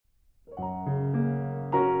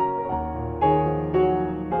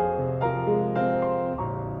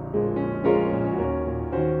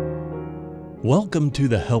Welcome to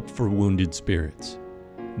the Help for Wounded Spirits.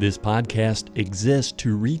 This podcast exists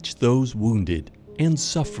to reach those wounded and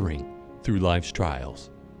suffering through life's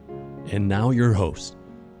trials. And now your hosts,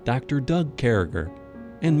 Dr. Doug Carragher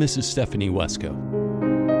and Mrs. Stephanie Wesco.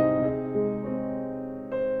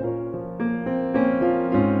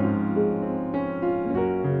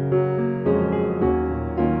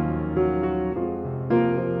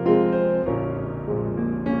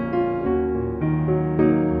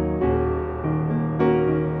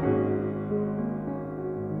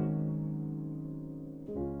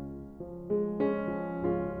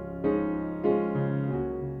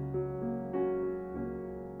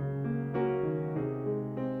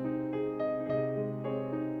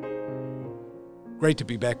 Great to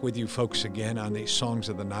be back with you folks again on these Songs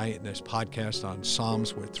of the Night and this podcast on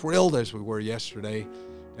Psalms. We're thrilled, as we were yesterday,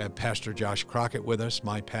 to have Pastor Josh Crockett with us,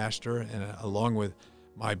 my pastor, and along with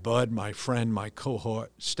my bud, my friend, my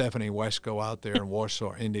cohort, Stephanie Wesco out there in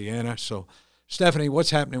Warsaw, Indiana. So, Stephanie,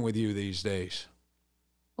 what's happening with you these days?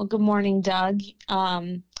 Well, good morning, Doug.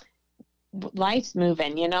 Life's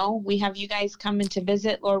moving, you know. We have you guys coming to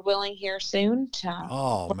visit, Lord willing, here soon.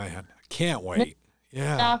 Oh, man. I can't wait.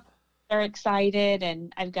 Yeah. Stuff. Are excited,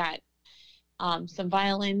 and I've got some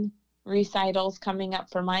violin recitals coming up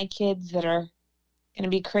for my kids that are going to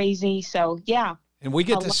be crazy. So yeah, and we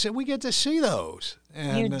get to see those,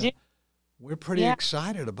 and you do. We're pretty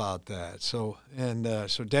excited about that. So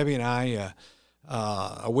Debbie and I,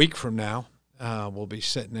 a week from now, we'll be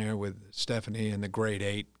sitting there with Stephanie and the grade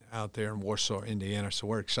 8 out there in Warsaw, Indiana. So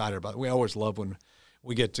we're excited about it. We always love when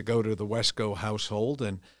we get to go to the Wesco household.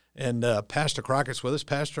 And Pastor Crockett's with us.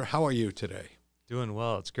 Pastor, how are you today? Doing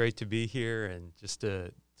well. It's great to be here and just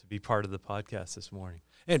to be part of the podcast this morning.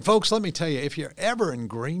 And folks, let me tell you, if you're ever in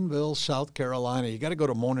Greenville, South Carolina, you got to go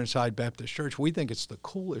to Morningside Baptist Church. We think it's the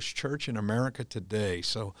coolest church in America today.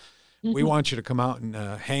 So we want you to come out and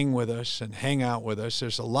hang with us and hang out with us.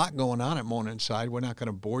 There's a lot going on at Morningside. We're not going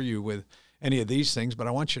to bore you with any of these things, but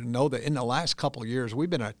I want you to know that in the last couple of years, we've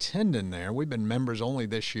been attending there. We've been members only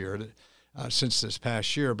this year. Since this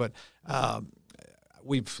past year, but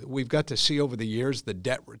we've got to see over the years the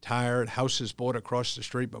debt retired, houses bought across the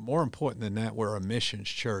street, but more important than that, we're a missions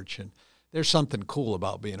church, and there's something cool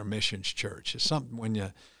about being a missions church. It's something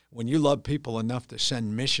when you love people enough to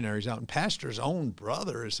send missionaries out, and Pastor's own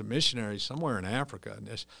brother is a missionary somewhere in Africa, and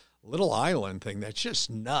this little island thing that's just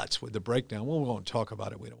nuts with the breakdown. We won't talk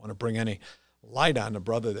about it. We don't want to bring any light on the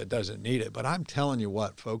brother that doesn't need it. But I'm telling you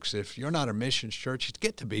what, folks, if you're not a missions church,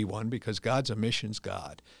 get to be one, because God's a missions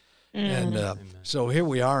God. And so here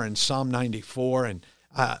we are in Psalm 94, and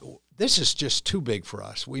this is just too big for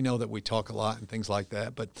us. We know that we talk a lot and things like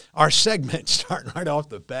that, but our segment, starting right off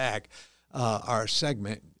the back,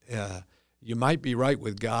 you might be right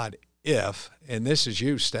with God if, and this is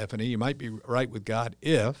you, Stephanie, you might be right with God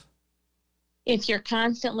if you're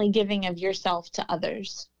constantly giving of yourself to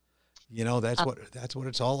others. You know, that's what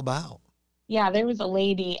it's all about. Yeah, there was a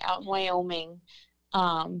lady out in Wyoming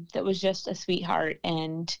that was just a sweetheart.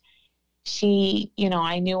 And she,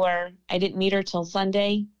 I knew her. I didn't meet her till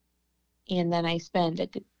Sunday. And then I spent a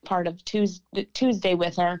good part of Tuesday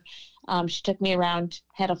with her. She took me around,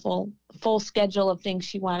 had a full schedule of things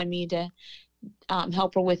she wanted me to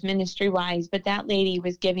help her with ministry-wise. But that lady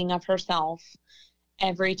was giving of herself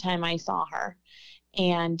every time I saw her.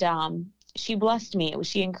 And she blessed me.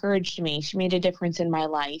 She encouraged me. She made a difference in my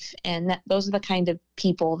life. And those are the kind of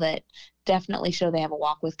people that definitely show they have a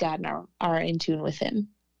walk with God and are in tune with Him.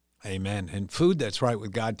 Amen. And food that's right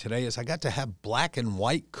with God today is I got to have black and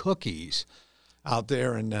white cookies out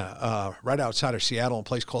there in right outside of Seattle, a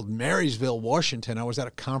place called Marysville, Washington. I was at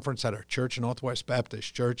a conference at our church, Northwest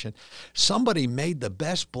Baptist Church, and somebody made the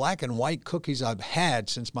best black and white cookies I've had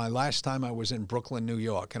since my last time I was in Brooklyn, New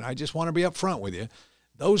York. And I just want to be up front with you.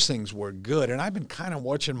 Those things were good. And I've been kind of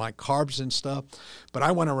watching my carbs and stuff, but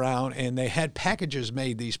I went around and they had packages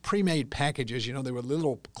made, these pre-made packages. They were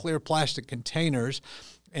little clear plastic containers,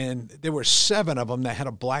 and there were 7 of them that had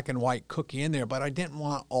a black and white cookie in there, but I didn't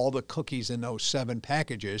want all the cookies in those 7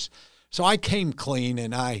 packages. So I came clean,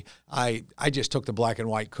 and I just took the black and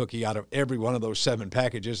white cookie out of every one of those 7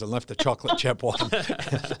 packages and left the chocolate chip one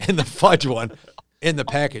and the fudge one in the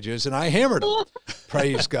packages, and I hammered them.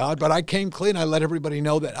 Praise God. But I came clean. I let everybody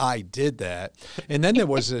know that I did that. And then there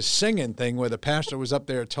was this singing thing where the pastor was up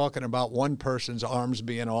there talking about one person's arms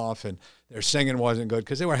being off, and their singing wasn't good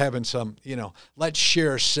because they were having some, let's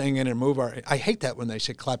share singing and move our. I hate that when they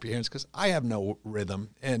say clap your hands because I have no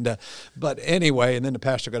rhythm. And but anyway, and then the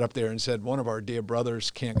pastor got up there and said, one of our dear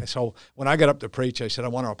brothers can't. So when I got up to preach, I said, I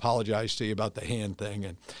want to apologize to you about the hand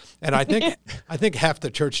thing. And I think half the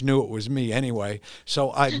church knew it was me anyway.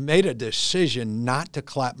 So I made a decision not to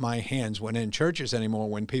clap my hands when in churches anymore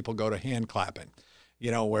when people go to hand clapping,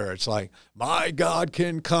 where it's like, my God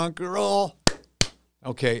can conquer all.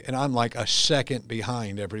 Okay, and I'm like a second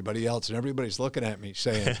behind everybody else, and everybody's looking at me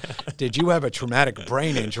saying, did you have a traumatic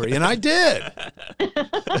brain injury? And I did.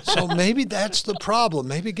 So maybe that's the problem.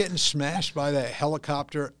 Maybe getting smashed by that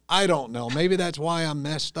helicopter. I don't know. Maybe that's why I'm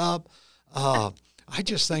messed up. I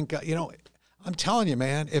just think, I'm telling you,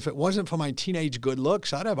 man, if it wasn't for my teenage good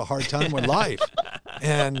looks, I'd have a hard time with life.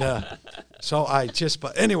 And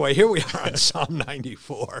but anyway, here we are on Psalm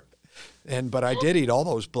 94. But I did eat all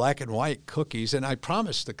those black and white cookies, and I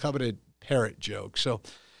promised the coveted parrot joke. So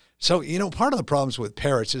part of the problems with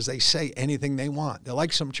parrots is they say anything they want. They're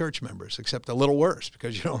like some church members, except a little worse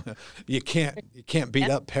because you can't beat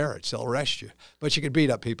up parrots. They'll arrest you. But you can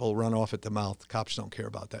beat up people who run off at the mouth. The cops don't care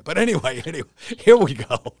about that. But anyway, here we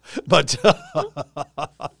go. But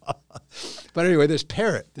but anyway,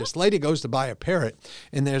 this lady goes to buy a parrot,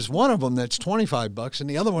 and there's one of them that's $25, and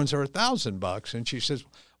the other ones are $1,000. And she says,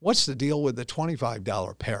 what's the deal with the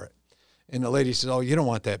 $25 parrot? And the lady says, oh, you don't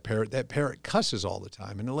want that parrot. That parrot cusses all the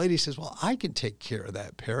time. And the lady says, well, I can take care of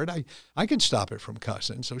that parrot. I can stop it from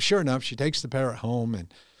cussing. So sure enough, she takes the parrot home,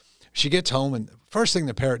 and she gets home, and first thing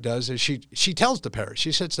the parrot does is she tells the parrot,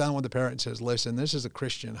 she sits down with the parrot and says, listen, this is a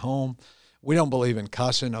Christian home. We don't believe in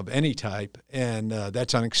cussing of any type, and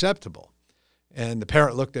that's unacceptable. And the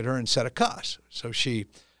parrot looked at her and said a cuss. So she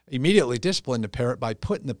immediately disciplined the parrot by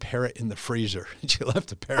putting the parrot in the freezer. She left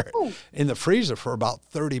the parrot in the freezer for about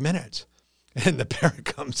 30 minutes. And the parrot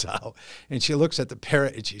comes out, and she looks at the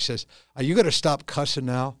parrot, and she says, are you going to stop cussing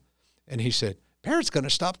now? And he said, parrot's going to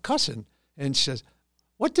stop cussing. And she says,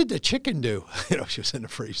 what did the chicken do? She was in the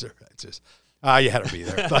freezer. It's just, you had to be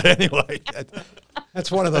there. But anyway,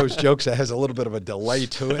 that's one of those jokes that has a little bit of a delay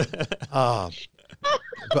to it.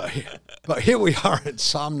 But here we are in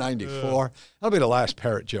Psalm 94. That'll be the last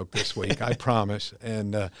parrot joke this week, I promise.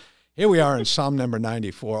 And here we are in Psalm number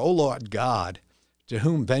 94. O Lord God, to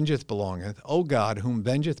whom vengeance belongeth, O God, whom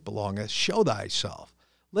vengeance belongeth, show thyself.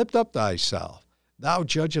 Lift up thyself, thou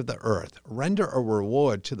judge of the earth. Render a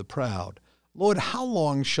reward to the proud. Lord, how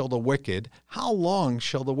long shall the wicked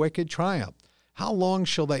triumph? How long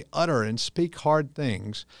shall they utter and speak hard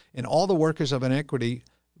things, and all the workers of iniquity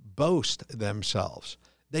boast themselves?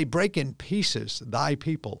 They break in pieces thy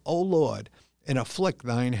people, O Lord, and afflict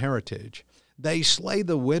thine heritage. They slay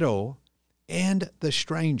the widow and the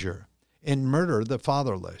stranger, and murder the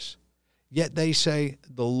fatherless. Yet they say,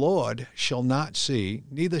 the Lord shall not see,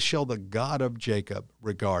 neither shall the God of Jacob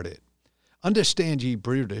regard it. Understand ye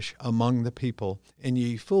brutish among the people, and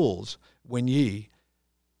ye fools, when ye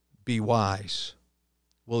be wise.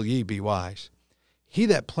 Will ye be wise? He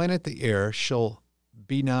that planteth the ear shall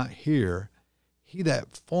be not hear. He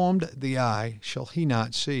that formed the eye shall he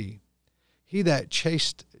not see. He that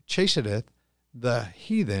chasteneth the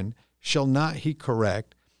heathen shall not he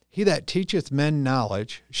correct. He that teacheth men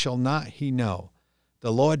knowledge shall not he know.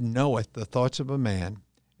 The Lord knoweth the thoughts of a man,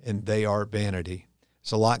 and they are vanity.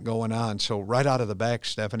 There's a lot going on. So right out of the back,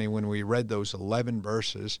 Stephanie, when we read those 11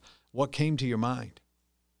 verses, what came to your mind?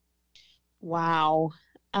 Wow.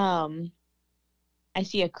 I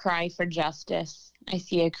see a cry for justice. I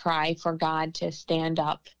see a cry for God to stand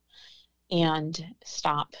up and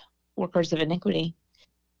stop workers of iniquity.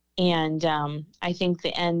 And I think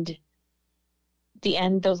the end,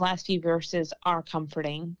 those last few verses are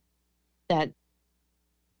comforting, that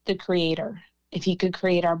the Creator, if he could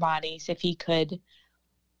create our bodies, if he could,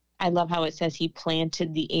 I love how it says he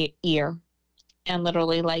planted the ear, and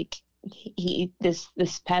literally like this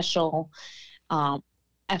special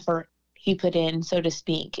effort he put in, so to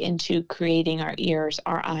speak, into creating our ears,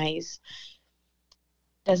 our eyes.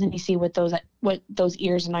 Doesn't he see what those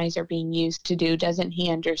ears and eyes are being used to do? Doesn't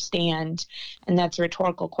he understand? And that's a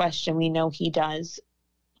rhetorical question. We know he does.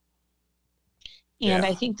 And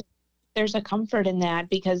I think there's a comfort in that,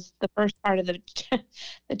 because the first part of the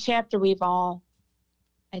chapter,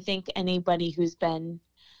 I think anybody who's been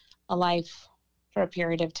alive for a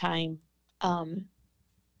period of time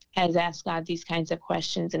has asked God these kinds of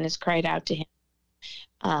questions and has cried out to him.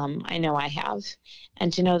 I know I have.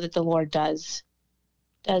 And to know that the Lord does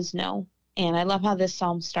know. And I love how this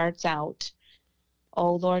psalm starts out,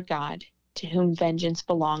 O Lord God, to whom vengeance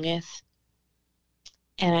belongeth.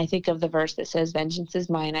 And I think of the verse that says, vengeance is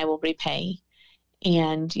mine, I will repay.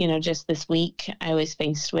 And, just this week I was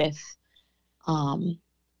faced with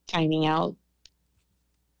finding out,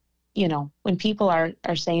 when people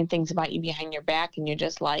are saying things about you behind your back and you're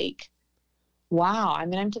just like, wow. I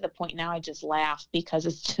mean, I'm to the point now I just laugh because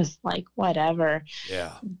it's just like, whatever.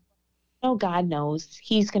 Yeah. Oh, God knows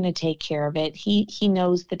He's going to take care of it. He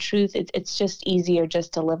knows the truth. It's just easier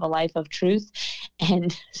just to live a life of truth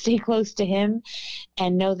and stay close to Him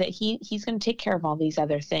and know that He's going to take care of all these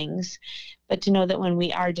other things. But to know that when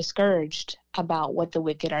we are discouraged about what the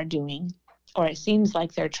wicked are doing, or it seems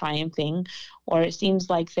like they're triumphing, or it seems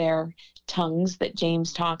like their tongues that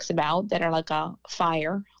James talks about that are like a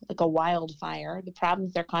fire, like a wildfire, the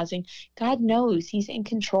problems they're causing, God knows He's in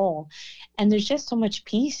control. And there's just so much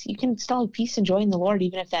peace. You can still have peace and joy in the Lord,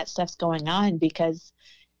 even if that stuff's going on, because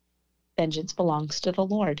vengeance belongs to the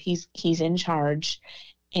Lord. He's in charge.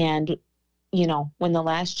 And, when the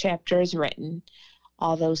last chapter is written,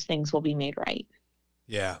 all those things will be made right.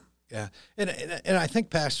 Yeah. Yeah. And I think,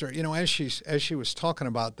 Pastor, as she was talking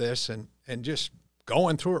about this and just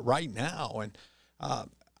going through it right now, and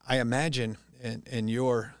I imagine in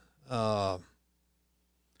your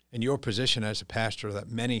position as a pastor that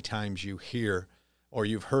many times you hear or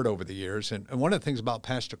you've heard over the years. And one of the things about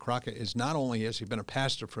Pastor Crockett is not only has he been a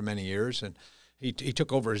pastor for many years, and he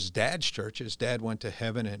took over his dad's church. His dad went to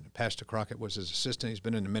heaven, and Pastor Crockett was his assistant. He's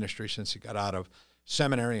been in the ministry since he got out of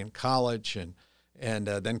seminary and college, and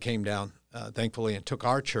then came down, thankfully, and took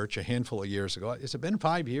our church a handful of years ago. Has it been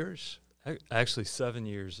 5 years? Actually, 7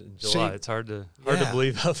 years in July. It's hard to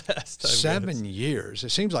believe how fast time 7 goes. years. It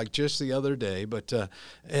seems like just the other day. But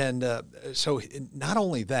so not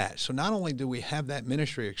only that. So not only do we have that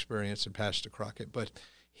ministry experience in Pastor Crockett, but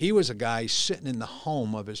he was a guy sitting in the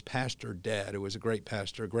home of his pastor dad, who was a great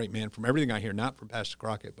pastor, a great man, from everything I hear, not from Pastor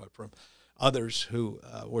Crockett, but from others who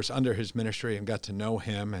was under his ministry and got to know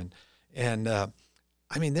him. And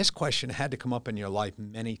I mean, this question had to come up in your life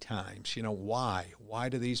many times. Why? Why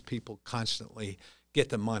do these people constantly get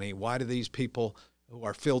the money? Why do these people who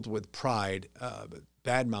are filled with pride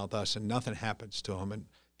badmouth us and nothing happens to them? And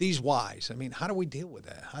these whys, I mean, how do we deal with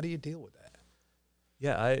that? How do you deal with that?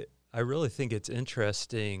 Yeah, I really think it's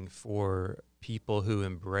interesting for people who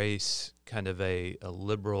embrace kind of a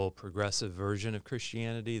liberal, progressive version of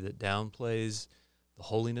Christianity that downplays the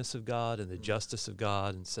holiness of God and the justice of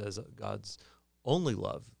God and says God's only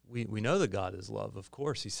love. We know that God is love. Of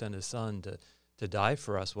course, He sent His Son to die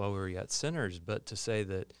for us while we were yet sinners. But to say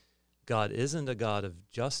that God isn't a God of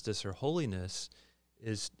justice or holiness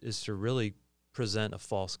is to really present a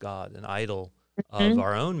false God, an idol of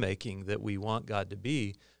our own making that we want God to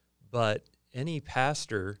be. But any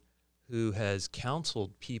pastor who has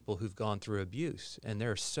counseled people who've gone through abuse, and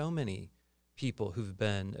there are so many people who've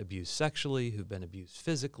been abused sexually, who've been abused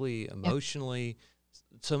physically, emotionally,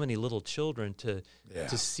 so many little children, to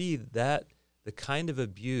see that the kind of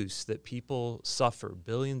abuse that people suffer,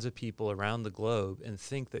 billions of people around the globe, and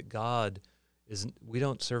think that we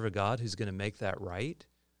don't serve a God who's going to make that right.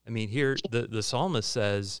 I mean, here the psalmist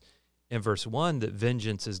says in verse 1 that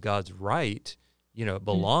vengeance is God's right, it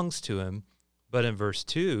belongs to Him, but in verse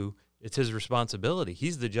 2, it's His responsibility.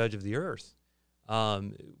 He's the judge of the earth.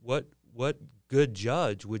 What good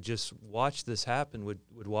judge would just watch this happen,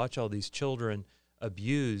 would watch all these children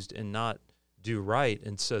abused and not do right?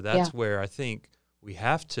 And so that's where I think we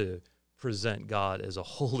have to present God as a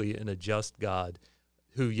holy and a just God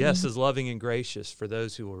who, yes, is loving and gracious for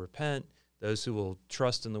those who will repent, those who will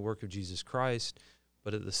trust in the work of Jesus Christ,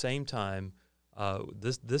 but at the same time,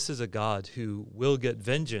 this is a God who will get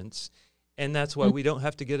vengeance, and that's why we don't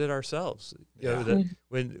have to get it ourselves.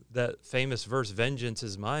 When that famous verse, "Vengeance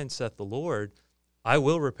is mine, saith the Lord," I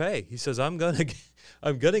will repay. He says, I'm gonna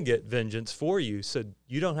get vengeance for you, so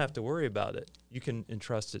you don't have to worry about it. You can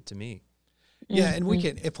entrust it to me. Yeah, and we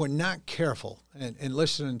can, if we're not careful, and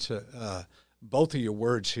listening to both of your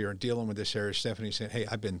words here and dealing with this area, Stephanie saying, hey,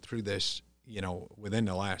 I've been through this, within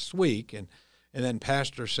the last week, and then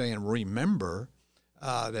Pastor saying, remember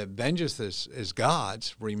that vengeance is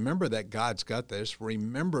God's. Remember that God's got this.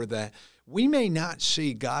 Remember that we may not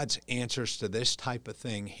see God's answers to this type of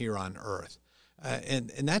thing here on earth. And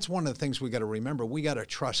that's one of the things we got to remember. We got to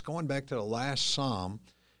trust. Going back to the last Psalm,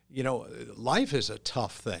 life is a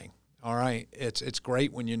tough thing. All right, it's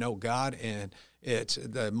great when you know God, and it's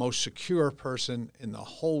the most secure person in the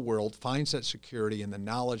whole world finds that security in the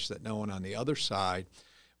knowledge that no one on the other side.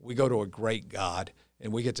 We go to a great God,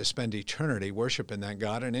 and we get to spend eternity worshiping that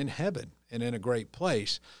God and in heaven and in a great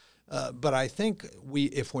place. But I think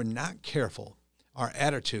if we're not careful, our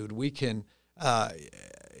attitude, we can,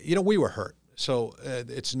 we were hurt. So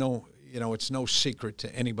it's no secret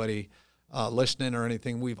to anybody listening or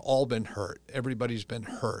anything, we've all been hurt. Everybody's been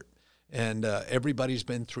hurt. And everybody's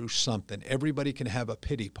been through something. Everybody can have a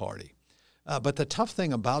pity party. But the tough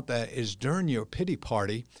thing about that is during your pity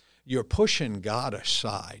party, you're pushing God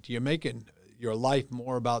aside. You're making your life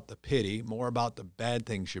more about the pity, more about the bad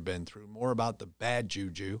things you've been through, more about the bad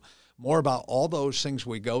juju, more about all those things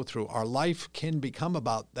we go through. Our life can become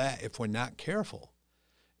about that if we're not careful.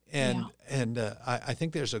 And I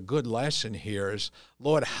think there's a good lesson here is,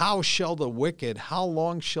 Lord, how long shall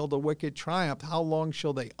the wicked triumph? How long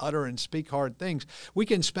shall they utter and speak hard things? We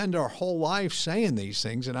can spend our whole life saying these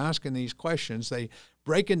things and asking these questions. They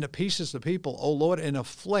break into pieces the people, O Lord, and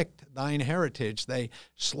afflict thine heritage. They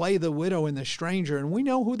slay the widow and the stranger, and we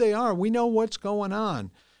know who they are. We know what's going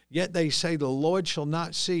on. Yet they say, the Lord shall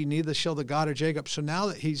not see, neither shall the God of Jacob. So now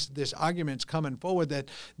that this argument's coming forward that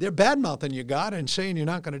they're bad-mouthing you, God, and saying you're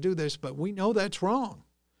not going to do this, but we know that's wrong.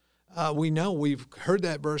 We know, we've heard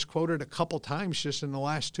that verse quoted a couple times just in the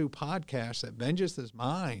last 2 podcasts, that vengeance is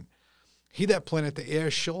mine. He that planteth the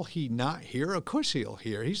ear, shall he not hear? Of course he'll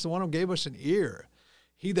hear. He's the one who gave us an ear.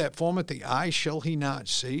 He that formeth the eye, shall he not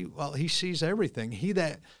see? Well, he sees everything. He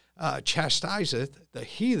that chastiseth the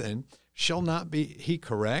heathen, shall not be he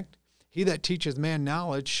correct? He that teacheth man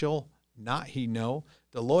knowledge, shall not he know?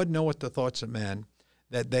 The Lord knoweth the thoughts of men,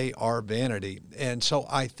 that they are vanity. And so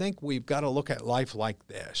I think we've got to look at life like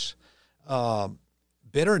this.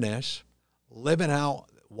 Bitterness, living out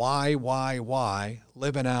why,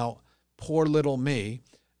 living out poor little me,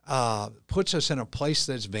 puts us in a place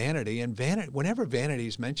that's vanity. And whenever vanity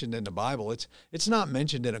is mentioned in the Bible, it's not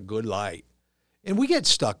mentioned in a good light. And we get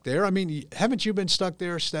stuck there. I mean, haven't you been stuck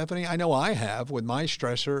there, Stephanie? I know I have with my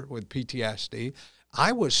stressor, with PTSD.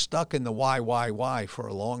 I was stuck in the why for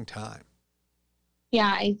a long time.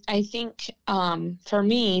 Yeah, I think for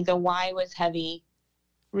me, the why was heavy,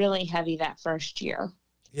 really heavy that first year.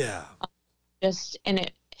 Yeah.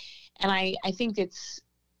 I think it's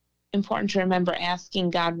important to remember asking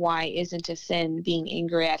God why isn't a sin, being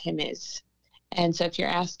angry at him is. And so if you're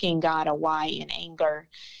asking God a why in anger,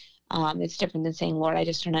 it's different than saying, Lord, I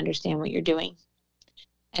just don't understand what you're doing.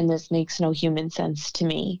 And this makes no human sense to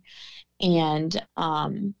me. And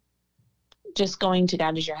just going to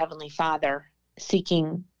God as your heavenly Father,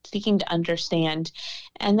 seeking to understand,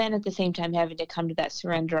 and then at the same time having to come to that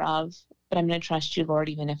surrender of, but I'm going to trust you, Lord,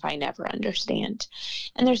 even if I never understand.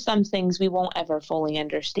 And there's some things we won't ever fully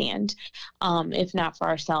understand, if not for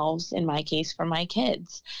ourselves, in my case, for my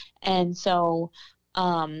kids. And so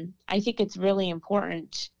I think it's really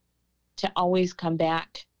important to always come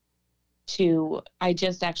back to, I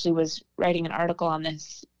just actually was writing an article on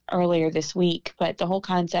this earlier this week, but the whole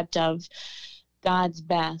concept of God's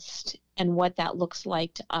best and what that looks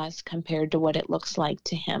like to us compared to what it looks like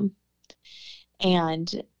to him.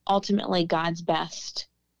 And ultimately, God's best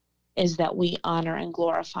is that we honor and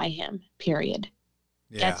glorify him, period.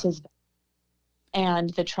 Yeah. That's his best. And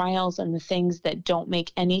the trials and the things that don't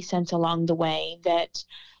make any sense along the way, that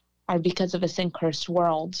are because of a sin-cursed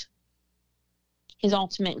world, his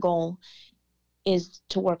ultimate goal is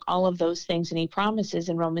to work all of those things. And he promises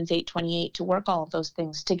in Romans 8:28 to work all of those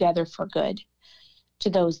things together for good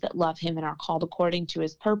to those that love him and are called according to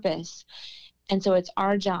his purpose. And so it's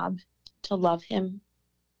our job to love him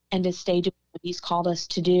and to stay doing what he's called us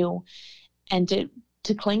to do, and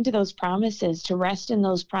to cling to those promises, to rest in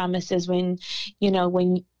those promises when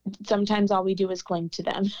sometimes all we do is cling to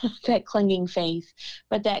them, that clinging faith,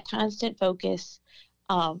 but that constant focus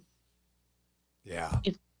of, if God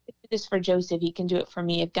did this for Joseph, he can do it for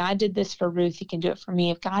me. If God did this for Ruth, he can do it for me.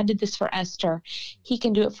 If God did this for Esther, he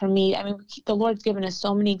can do it for me. I mean, the Lord's given us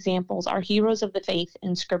so many examples. Our heroes of the faith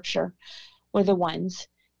in Scripture were the ones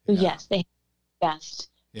who, yes, they had the best,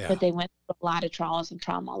 but they went through a lot of trials and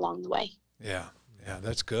trauma along the way. Yeah,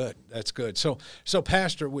 that's good. That's good. So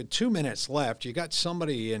Pastor, with 2 minutes left, you got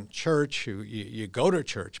somebody in church who you go to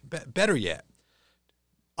church. Better yet,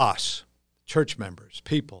 us, church members,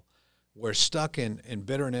 people. We're stuck in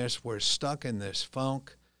bitterness. We're stuck in this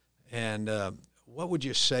funk. And what would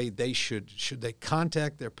you say they should they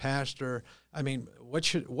contact their pastor? I mean, what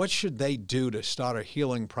should they do to start a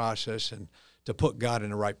healing process and to put God in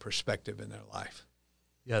the right perspective in their life?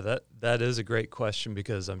 Yeah, that is a great question,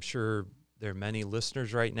 because I'm sure there are many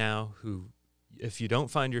listeners right now who, if you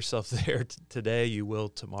don't find yourself there today, you will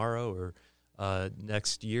tomorrow or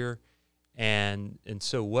next year. And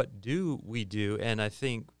so what do we do? And I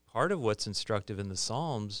think part of what's instructive in the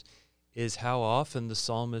Psalms is how often the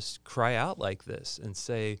psalmists cry out like this and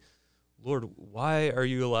say, Lord, why are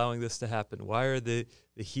you allowing this to happen? Why are the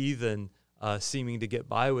heathen seeming to get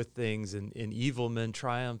by with things and evil men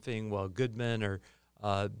triumphing while good men are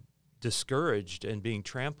discouraged and being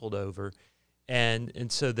trampled over.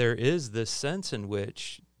 And so there is this sense in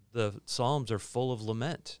which the Psalms are full of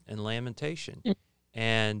lament and lamentation,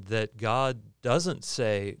 and that God doesn't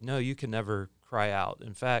say, no, you can never cry out.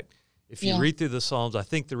 In fact, if you read through the Psalms, I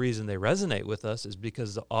think the reason they resonate with us is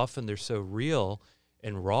because often they're so real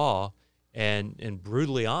and raw and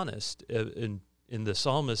brutally honest in the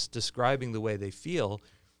psalmist describing the way they feel.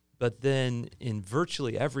 But then in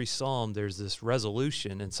virtually every psalm, there's this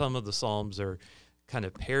resolution, and some of the psalms are kind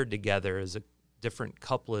of paired together as different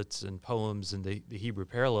couplets and poems in the Hebrew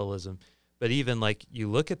parallelism. But even like you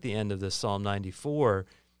look at the end of this Psalm 94,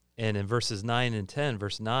 and in verses 9 and 10,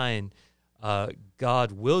 verse 9,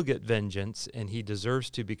 God will get vengeance, and he deserves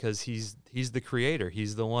to because he's the creator.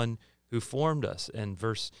 He's the one who formed us. And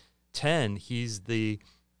verse 10, he's the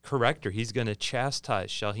corrector. He's going to chastise.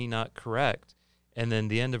 Shall he not correct? And then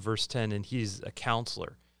the end of verse 10, and he's a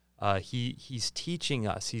counselor. He's teaching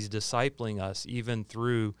us. He's discipling us even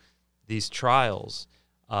through these trials.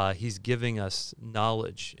 He's giving us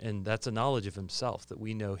knowledge, and that's a knowledge of himself, that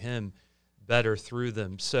we know him better through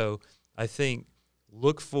them. So I think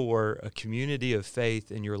look for a community of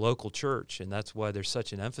faith in your local church, and that's why there's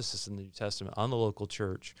such an emphasis in the New Testament on the local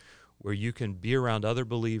church, where you can be around other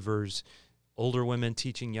believers, older women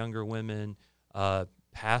teaching younger women,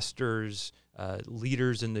 pastors,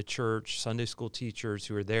 leaders in the church, Sunday school teachers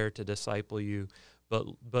who are there to disciple you,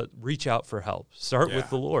 but reach out for help. Start with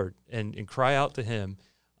the Lord and cry out to him,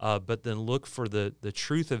 but then look for the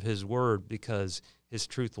truth of his word, because his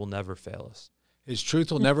truth will never fail us. His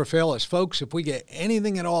truth will never fail us. Folks, if we get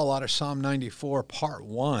anything at all out of Psalm 94, Part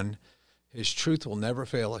 1, his truth will never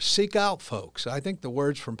fail us. Seek out, folks. I think the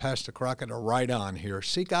words from Pastor Crockett are right on here.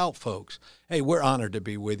 Seek out, folks. Hey, we're honored to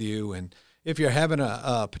be with you. And if you're having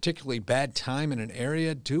a particularly bad time in an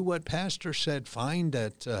area, do what Pastor said. Find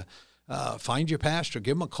your pastor.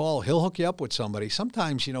 Give him a call. He'll hook you up with somebody.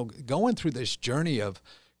 Sometimes, going through this journey of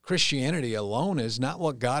Christianity alone is not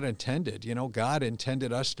what God intended. God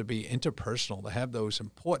intended us to be interpersonal, to have those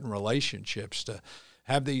important relationships, to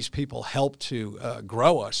have these people help to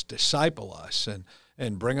grow us, disciple us,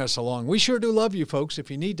 and bring us along. We sure do love you, folks. If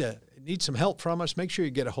you need some help from us, make sure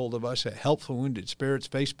you get a hold of us at Help for Wounded Spirits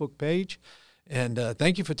Facebook page. And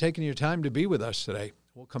thank you for taking your time to be with us today.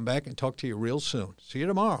 We'll come back and talk to you real soon. See you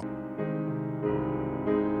tomorrow.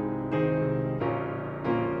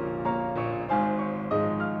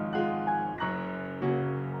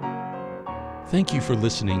 Thank you for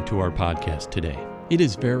listening to our podcast today. It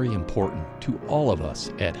is very important to all of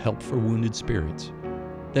us at Help for Wounded Spirits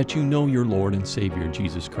that you know your Lord and Savior,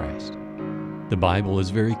 Jesus Christ. The Bible is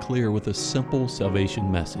very clear with a simple salvation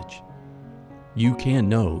message. You can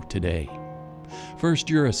know today. First,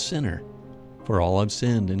 you're a sinner, for all have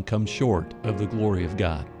sinned and come short of the glory of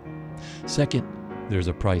God. Second, there's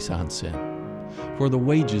a price on sin, for the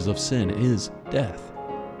wages of sin is death.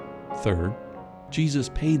 Third, Jesus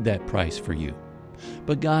paid that price for you.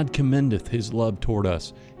 But God commendeth his love toward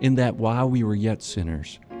us, in that while we were yet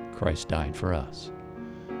sinners, Christ died for us.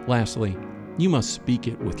 Lastly, you must speak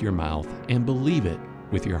it with your mouth and believe it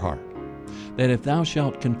with your heart, that if thou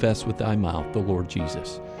shalt confess with thy mouth the Lord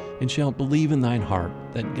Jesus, and shalt believe in thine heart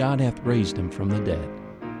that God hath raised him from the dead,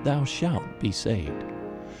 thou shalt be saved.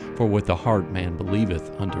 For with the heart man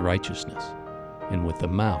believeth unto righteousness, and with the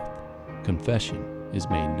mouth confession is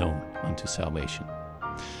made known unto salvation.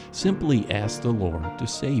 Simply ask the Lord to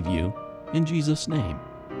save you in Jesus' name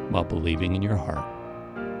while believing in your heart,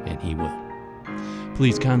 and he will.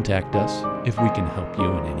 Please contact us if we can help you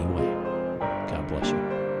in any way. God bless you.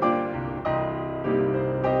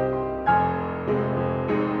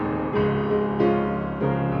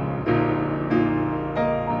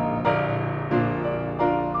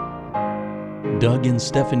 Doug and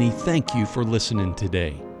Stephanie, thank you for listening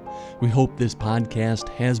today. We hope this podcast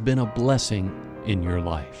has been a blessing in your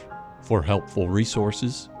life. For helpful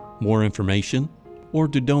resources, more information, or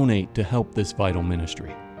to donate to help this vital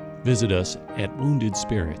ministry, visit us at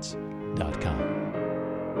woundedspirits.com.